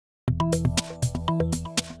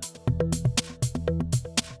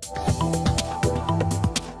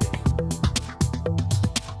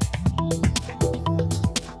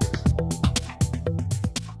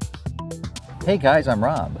Hey guys, I'm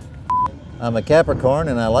Rob. I'm a Capricorn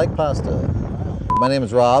and I like pasta. My name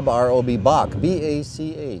is Rob, R-O-B, Bach,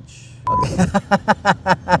 B-A-C-H.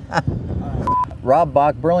 Rob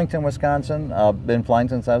Bach, Burlington, Wisconsin. Been flying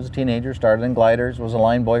since I was a teenager, started in gliders, was a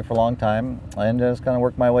line boy for a long time, and just kind of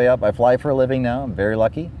worked my way up. I fly for a living now, I'm very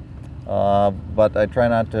lucky. But I try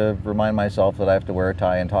not to remind myself that I have to wear a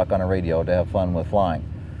tie and talk on a radio to have fun with flying.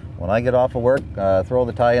 When I get off of work, throw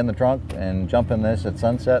the tie in the trunk and jump in this at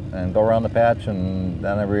sunset and go around the patch, and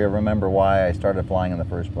then I remember why I started flying in the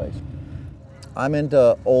first place. I'm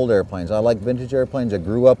into old airplanes. I like vintage airplanes. I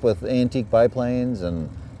grew up with antique biplanes, and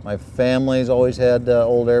my family's always had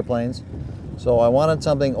old airplanes. So I wanted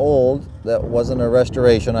something old that wasn't a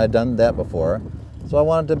restoration. I'd done that before. So I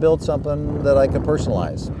wanted to build something that I could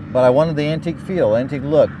personalize. But I wanted the antique feel, antique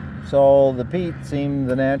look. So the Piet seemed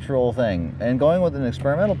the natural thing. And going with an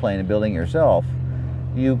experimental plane and building it yourself,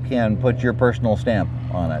 you can put your personal stamp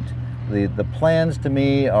on it. The plans to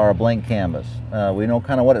me are a blank canvas. We know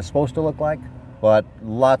kind of what it's supposed to look like, but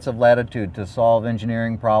lots of latitude to solve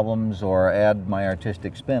engineering problems or add my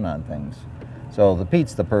artistic spin on things. So the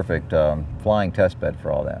Piet's the perfect flying test bed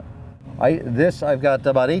for all that. I've got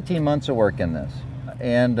about 18 months of work in this.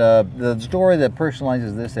 And the story that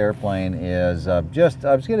personalizes this airplane is I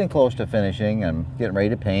was getting close to finishing and getting ready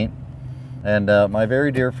to paint. And my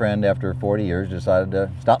very dear friend, after 40 years, decided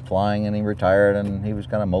to stop flying, and he retired, and he was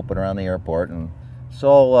kind of moping around the airport. And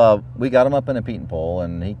so we got him up in a Pietenpol,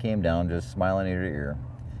 and he came down just smiling ear to ear.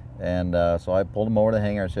 And so I pulled him over to the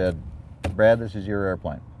hangar and said, Brad, this is your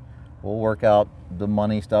airplane. We'll work out the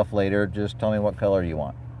money stuff later. Just tell me what color you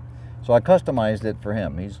want. So I customized it for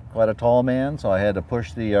him. He's quite a tall man, so I had to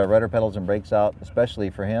push the rudder pedals and brakes out especially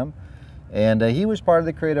for him. And he was part of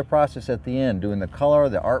the creative process at the end, doing the color.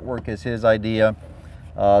 The artwork is his idea.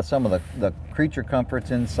 Some of the creature comforts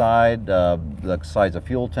inside, the size of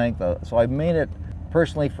fuel tank. So I made it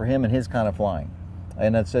personally for him and his kind of flying.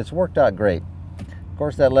 And it's worked out great. Of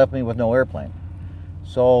course, that left me with no airplane.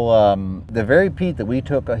 So the very Piet that we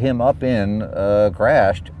took him up in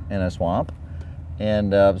crashed in a swamp.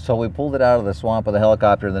 And so we pulled it out of the swamp with a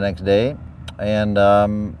helicopter the next day, and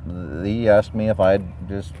he asked me if I'd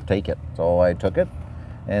just take it. So I took it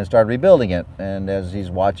and started rebuilding it. And as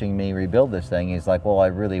he's watching me rebuild this thing, he's like, well, I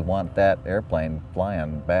really want that airplane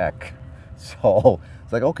flying back. So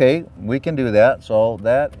it's like, okay, we can do that. So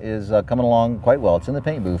that is coming along quite well. It's in the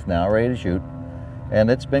paint booth now, ready to shoot.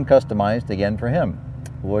 And it's been customized again for him,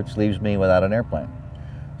 which leaves me without an airplane.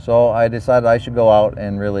 So I decided I should go out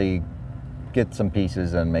and really get some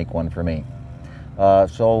pieces and make one for me.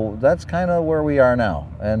 So that's kind of where we are now.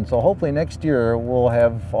 And so hopefully next year we'll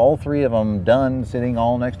have all three of them done, sitting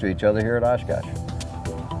all next to each other here at Oshkosh.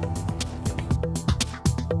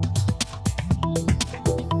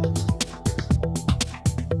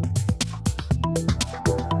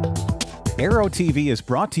 Aero-TV is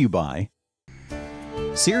brought to you by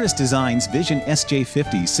Cirrus Design's Vision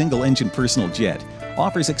SJ50 single-engine personal jet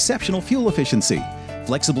offers exceptional fuel efficiency,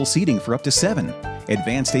 flexible seating for up to 7,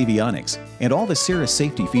 advanced avionics, and all the Cirrus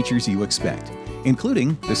safety features you expect,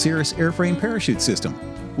 including the Cirrus airframe parachute system.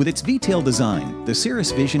 With its V-tail design, the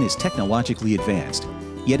Cirrus Vision is technologically advanced,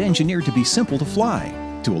 yet engineered to be simple to fly,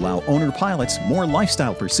 to allow owner pilots more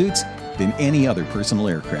lifestyle pursuits than any other personal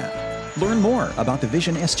aircraft. Learn more about the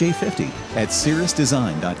Vision SJ50 at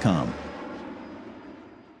cirrusdesign.com.